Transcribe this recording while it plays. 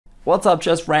What's up,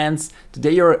 chess friends?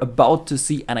 Today you're about to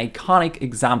see an iconic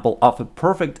example of a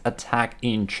perfect attack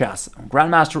in chess. I'm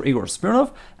Grandmaster Igor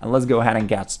Smirnov, and let's go ahead and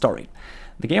get started.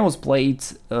 The game was played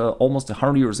almost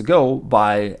 100 years ago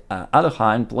by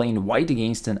Alekhine playing white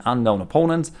against an unknown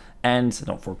opponent. And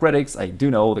for critics, I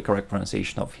do know the correct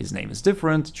pronunciation of his name is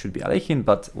different. It should be Alekhine,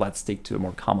 but let's stick to a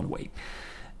more common way.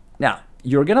 Now,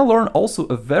 you're gonna learn also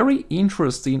a very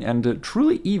interesting and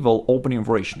truly evil opening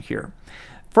variation here.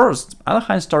 First,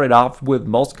 Alekhine started off with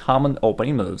most common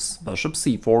opening moves, bishop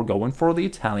c4, going for the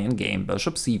Italian game,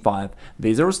 bishop c5.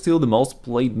 These are still the most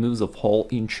played moves of all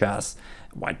in chess.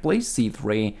 White plays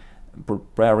c3,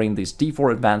 preparing this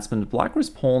d4 advancement. Black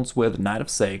responds with knight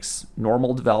f6,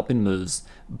 normal developing moves.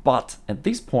 But at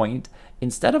this point,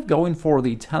 instead of going for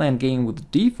the Italian game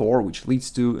with d4, which leads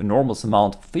to an enormous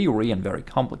amount of theory and very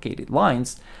complicated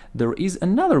lines, there is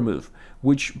another move,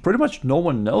 which pretty much no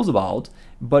one knows about,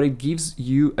 but it gives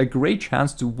you a great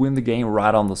chance to win the game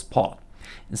right on the spot.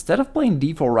 Instead of playing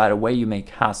d4 right away, you may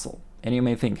castle. And you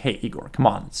may think, hey Igor, come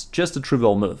on, it's just a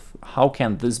trivial move. How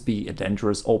can this be a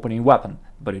dangerous opening weapon?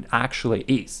 But it actually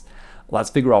is. Let's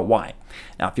figure out why.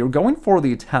 Now, if you're going for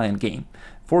the Italian game,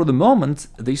 for the moment,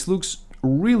 this looks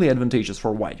really advantageous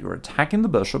for white. You're attacking the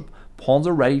bishop, pawns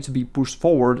are ready to be pushed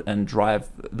forward and drive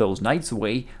those knights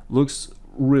away. Looks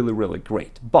really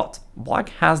great. But black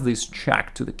has this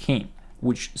check to the king,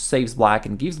 which saves black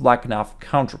and gives black enough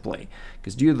counterplay,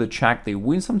 because due to the check they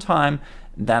win some time,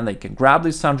 then they can grab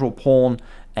this central pawn,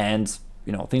 and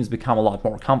things become a lot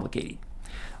more complicated.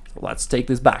 So let's take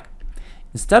this back.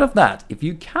 Instead of that, if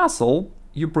you castle,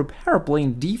 you prepare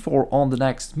playing d4 on the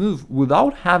next move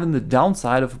without having the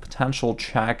downside of a potential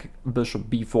check bishop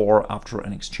b4 after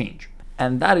an exchange.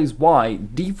 And that is why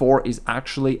d4 is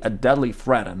actually a deadly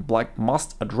threat and black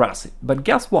must address it. But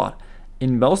guess what?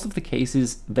 In most of the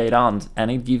cases they don't, and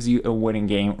it gives you a winning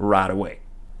game right away.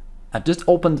 I just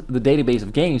opened the database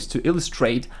of games to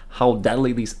illustrate how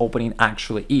deadly this opening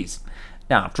actually is.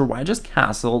 Now, after white just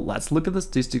castle, let's look at the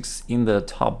statistics in the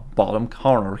top bottom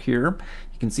corner here.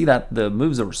 You can see that the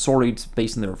moves are sorted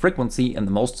based on their frequency, and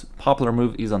the most popular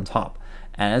move is on top.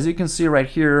 And as you can see right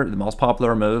here, the most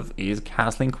popular move is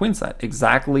castling queenside.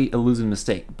 Exactly a losing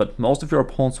mistake, but most of your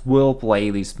opponents will play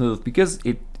this move because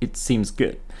it seems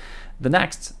good.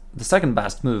 The second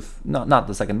best move, not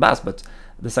the second best, but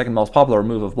the second most popular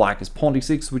move of black is pawn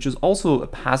d6, which is also a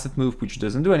passive move which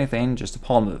doesn't do anything, just a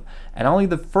pawn move. And only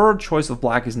the third choice of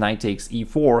black is knight takes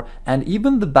e4, and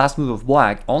even the best move of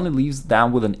black only leaves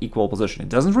them with an equal position. It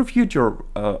doesn't refute your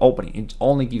opening, it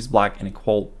only gives black an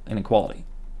inequality.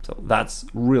 So that's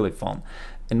really fun.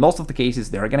 In most of the cases,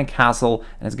 they're going to castle,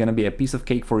 and it's going to be a piece of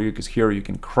cake for you, because here you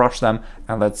can crush them,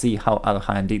 and let's see how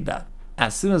Alekhine did that.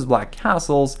 As soon as black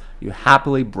castles, you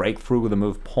happily break through with the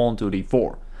move pawn to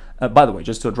d4. By the way,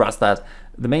 just to address that,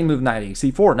 the main move knight takes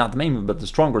e4, not the main move, but the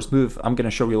strongest move, I'm going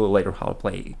to show you a little later how to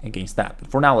play against that. But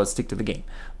for now, let's stick to the game.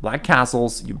 Black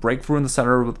castles, you break through in the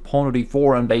center with pawn to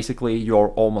d4, and basically you're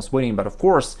almost winning, but of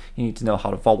course, you need to know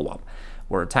how to follow up.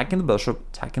 We're attacking the bishop,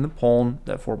 attacking the pawn,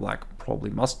 therefore black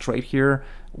probably must trade here.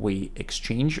 We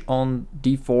exchange on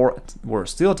d4, we're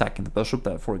still attacking the bishop,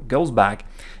 therefore it goes back.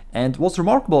 And what's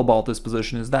remarkable about this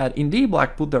position is that indeed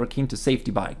black put their king to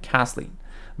safety by castling.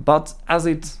 But as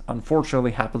it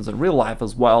unfortunately happens in real life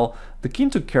as well, the king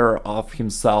took care of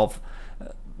himself,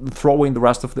 throwing the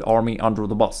rest of the army under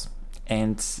the bus.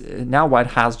 And now white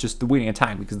has just the winning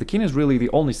attack, because the king is really the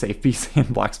only safe piece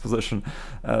in black's position.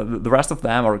 The rest of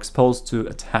them are exposed to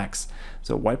attacks.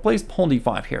 So white plays pawn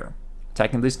d5 here,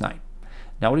 attacking this knight.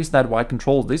 Notice that white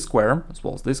controls this square, as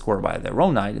well as this square, by their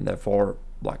own knight, and therefore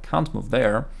black can't move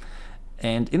there.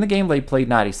 And in the game they played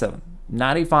knight e7.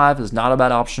 Knight e5 is not a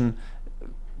bad option,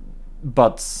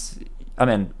 but I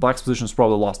mean, black's position is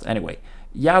probably lost anyway.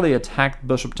 Yeah, they attacked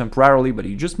bishop temporarily, but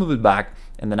you just move it back,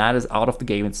 and the knight is out of the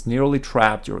game. It's nearly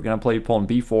trapped. You're gonna play pawn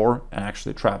b4 and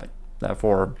actually trap it.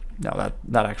 Therefore, no,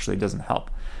 that actually doesn't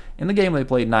help. In the game, they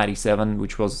played knight e7,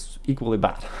 which was equally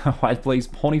bad. White plays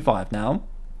pawn e5 now,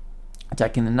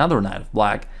 attacking another knight of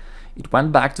black. It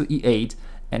went back to e8,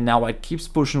 and now white keeps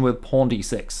pushing with pawn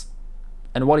d6.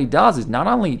 And what he does is not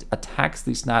only attacks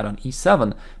this knight on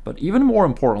e7, but even more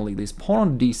importantly, this pawn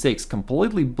on d6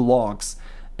 completely blocks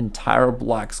entire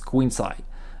black's queenside.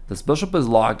 This bishop is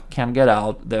locked, can't get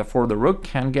out, therefore the rook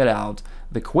can't get out.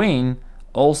 The queen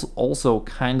also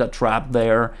kinda trapped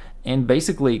there, and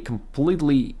basically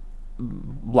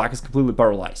black is completely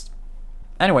paralyzed.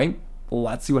 Anyway,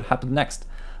 let's see what happened next.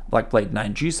 Black played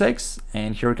knight g6,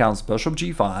 and here comes bishop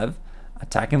g5,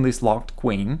 attacking this locked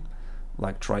queen.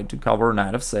 Black tried to cover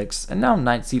knight f6, and now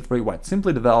knight c3, white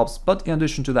simply develops, but in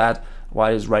addition to that,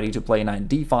 white is ready to play knight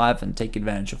d5 and take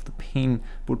advantage of the pin,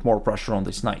 put more pressure on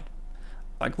this knight.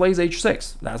 Black plays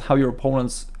h6. That's how your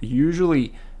opponents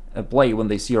usually play when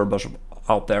they see your bishop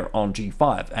out there on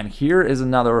g5. And here is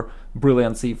another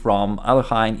brilliancy from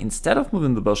Alekhine. Instead of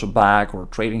moving the bishop back or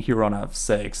trading here on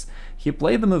f6, he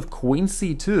played the move queen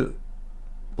c2.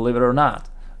 Believe it or not.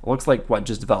 It looks like white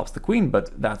just develops the queen,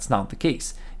 but that's not the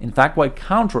case. In fact, white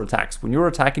counterattacks. When you're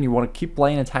attacking, you want to keep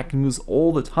playing attacking moves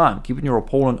all the time, keeping your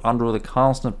opponent under the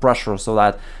constant pressure so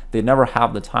that they never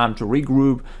have the time to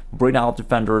regroup, bring out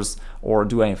defenders, or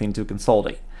do anything to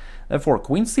consolidate. Therefore,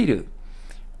 queen c2.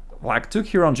 Black took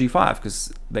here on g5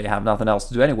 because they have nothing else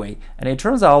to do anyway, and it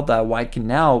turns out that white can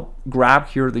now grab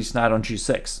here this knight on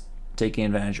g6, taking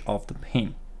advantage of the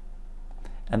pin.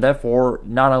 And therefore,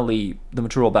 not only the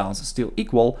material balance is still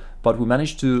equal, but we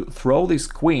managed to throw this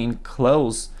queen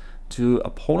close to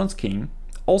opponent's king.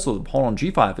 Also, the pawn on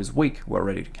g5 is weak. We're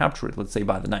ready to capture it, let's say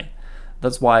by the knight.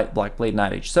 That's why black played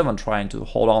knight h7, trying to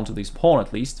hold on to this pawn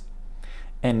at least.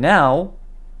 And now,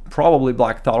 probably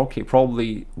black thought, okay,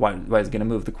 probably white is going to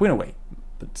move the queen away.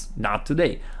 But not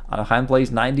today. Alekhine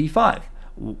plays knight d5.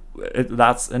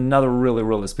 That's another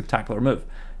really spectacular move.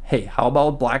 Hey, how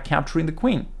about black capturing the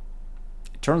queen?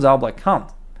 Turns out black can't,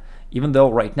 even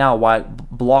though right now white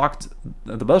blocked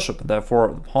the bishop, and therefore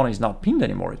the pawn is not pinned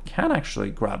anymore. It can actually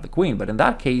grab the queen, but in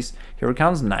that case, here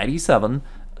comes knight e7,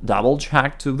 double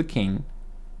check to the king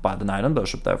by the knight and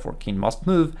bishop, therefore king must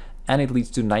move, and it leads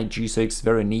to knight g6,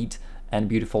 very neat and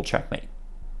beautiful checkmate.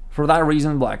 For that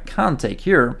reason, black can't take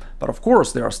here, but of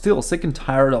course they are still sick and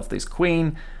tired of this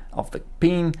queen, of the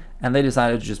pin, and they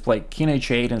decided to just play king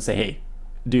h8 and say, hey,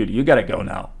 dude, you gotta go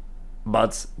now.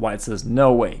 But white says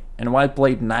no way, and white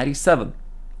played knight e7.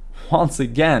 Once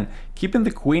again, keeping the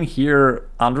queen here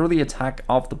under the attack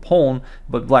of the pawn,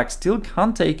 but black still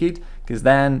can't take it, because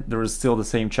then there is still the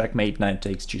same checkmate, knight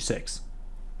takes g6.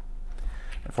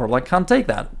 Therefore, black can't take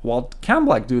that. What can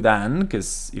black do then?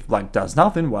 Because if black does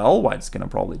nothing, well, white's gonna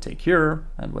probably take here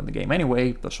and win the game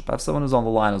anyway. Bishop f7 is on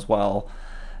the line as well.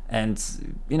 And,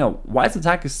 you know, white's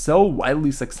attack is so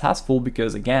widely successful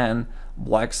because, again,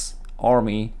 black's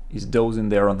army is dozing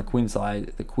there on the queen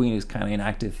side. The queen is kind of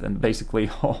inactive, and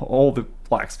basically all the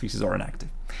black's pieces are inactive.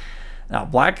 Now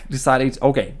black decided,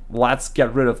 okay, let's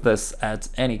get rid of this at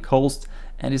any cost,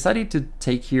 and decided to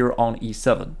take here on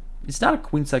e7. It's not a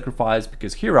queen sacrifice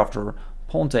because here after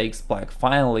pawn takes, black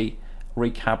finally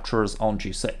recaptures on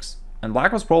g6. And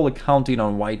black was probably counting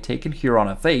on white taking here on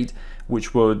f8,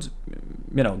 which would,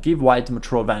 you know, give white the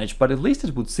material advantage, but at least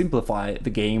it would simplify the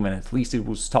game and at least it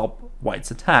would stop white's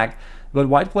attack. But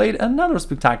white played another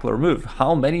spectacular move.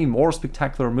 How many more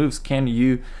spectacular moves can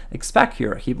you expect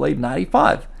here? He played knight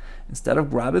e5. Instead of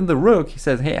grabbing the rook, he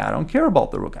says, hey, I don't care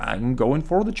about the rook, I'm going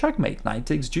for the checkmate. Knight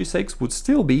takes g6 would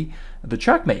still be the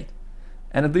checkmate.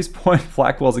 And at this point,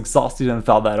 black was exhausted and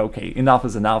felt that, okay, enough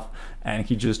is enough, and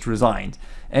he just resigned.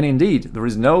 And indeed, there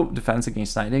is no defense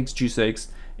against knight takes g6.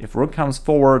 If rook comes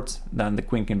forward, then the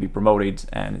queen can be promoted,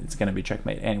 and it's going to be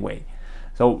checkmate anyway.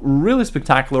 So really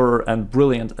spectacular and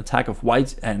brilliant attack of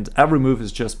white, and every move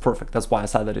is just perfect. That's why I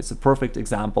said that it's a perfect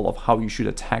example of how you should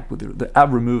attack with the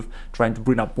every move, trying to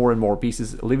bring up more and more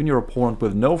pieces, leaving your opponent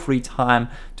with no free time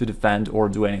to defend or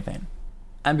do anything.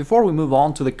 And before we move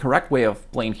on to the correct way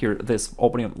of playing here this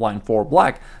opening line for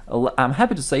black, I'm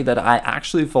happy to say that I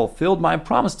actually fulfilled my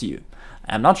promise to you.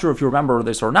 I'm not sure if you remember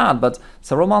this or not, but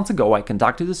several months ago I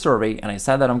conducted a survey and I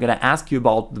said that I'm going to ask you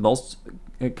about the most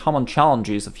common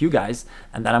challenges of you guys,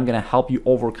 and then I'm going to help you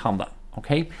overcome them.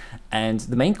 Okay, and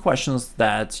the main questions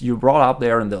that you brought up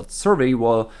there in the survey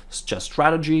was just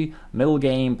strategy, middle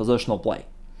game, positional play.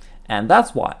 And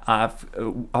that's why I've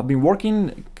been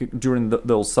working during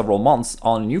those several months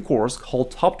on a new course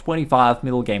called Top 25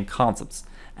 Middle Game Concepts.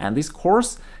 And this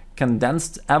course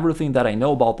condensed everything that I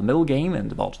know about the middle game and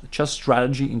about the chess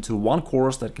strategy into one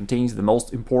course that contains the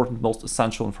most important, most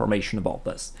essential information about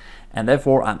this. And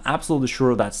therefore, I'm absolutely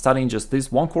sure that studying just this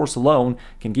one course alone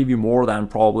can give you more than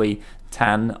probably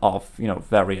 10 of, you know,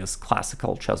 various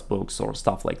classical chess books or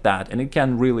stuff like that, and it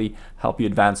can really help you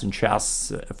advance in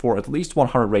chess for at least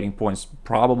 100 rating points,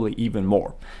 probably even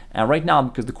more. And right now,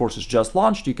 because the course is just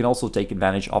launched, you can also take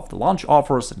advantage of the launch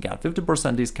offers and get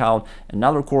 50% discount,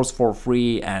 another course for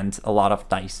free, and a lot of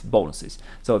nice bonuses.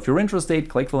 So if you're interested,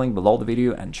 click the link below the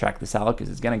video and check this out, because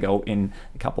it's gonna go in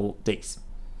a couple days.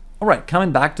 Alright,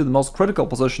 coming back to the most critical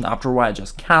position after white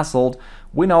just castled,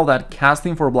 we know that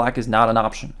castling for black is not an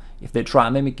option. If they try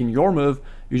mimicking your move,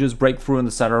 you just break through in the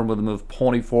center with the move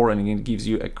pawn e4 and it gives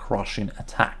you a crushing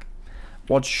attack.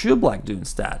 What should black do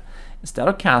instead? Instead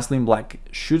of castling, black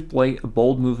should play a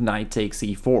bold move knight takes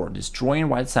e4, destroying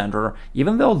white's center,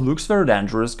 even though it looks very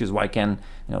dangerous because white can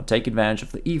take advantage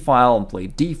of the e-file and play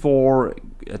d4,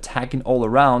 attacking all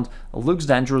around. It looks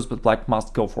dangerous, but black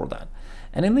must go for that.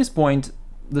 And in this point,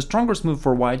 the strongest move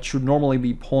for white should normally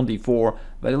be pawn d4,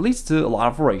 but it leads to a lot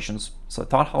of variations, so I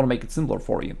thought how to make it simpler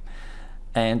for you.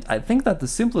 And I think that the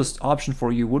simplest option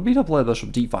for you would be to play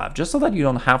bishop d5, just so that you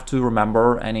don't have to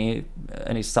remember any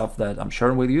stuff that I'm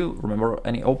sharing with you. Remember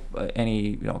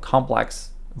any complex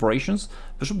variations.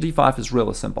 Bishop d5 is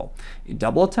really simple. It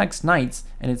double attacks knights,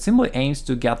 and it simply aims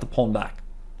to get the pawn back.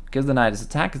 Because the knight is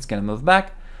attacked, it's going to move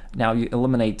back. Now you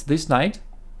eliminate this knight,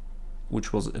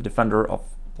 which was a defender of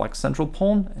black's central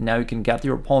pawn, and now you can get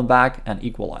your pawn back and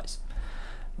equalize.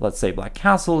 Let's say black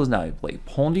castles, now you play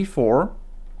pawn d4,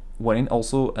 winning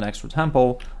also an extra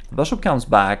tempo. The bishop comes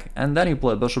back, and then you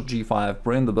play bishop g5,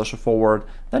 bring the bishop forward,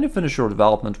 then you finish your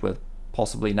development with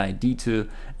possibly knight d2,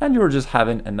 and you're just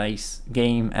having a nice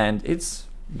game, and it's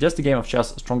just a game of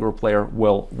chess a stronger player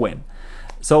will win.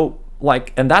 So,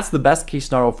 and that's the best case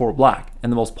scenario for black,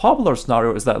 and the most popular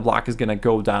scenario is that black is gonna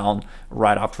go down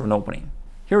right after an opening.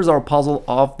 Here's our puzzle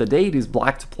of the day. It is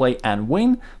black to play and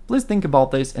win. Please think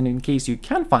about this, and in case you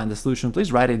can't find the solution,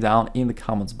 please write it down in the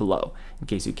comments below. In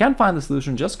case you can't find the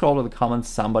solution, just scroll to the comments,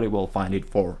 somebody will find it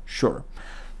for sure.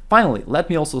 Finally, let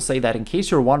me also say that in case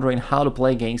you're wondering how to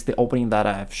play against the opening that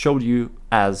I've showed you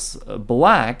as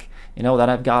black, you know that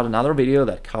I've got another video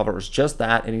that covers just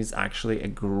that. It is actually a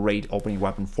great opening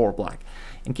weapon for black.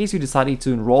 In case you decided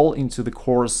to enroll into the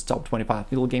course Top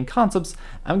 25 Middle Game Concepts,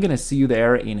 I'm gonna see you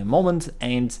there in a moment,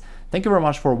 and thank you very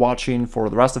much for watching. For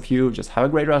the rest of you, just have a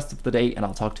great rest of the day, and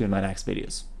I'll talk to you in my next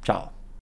videos. Ciao.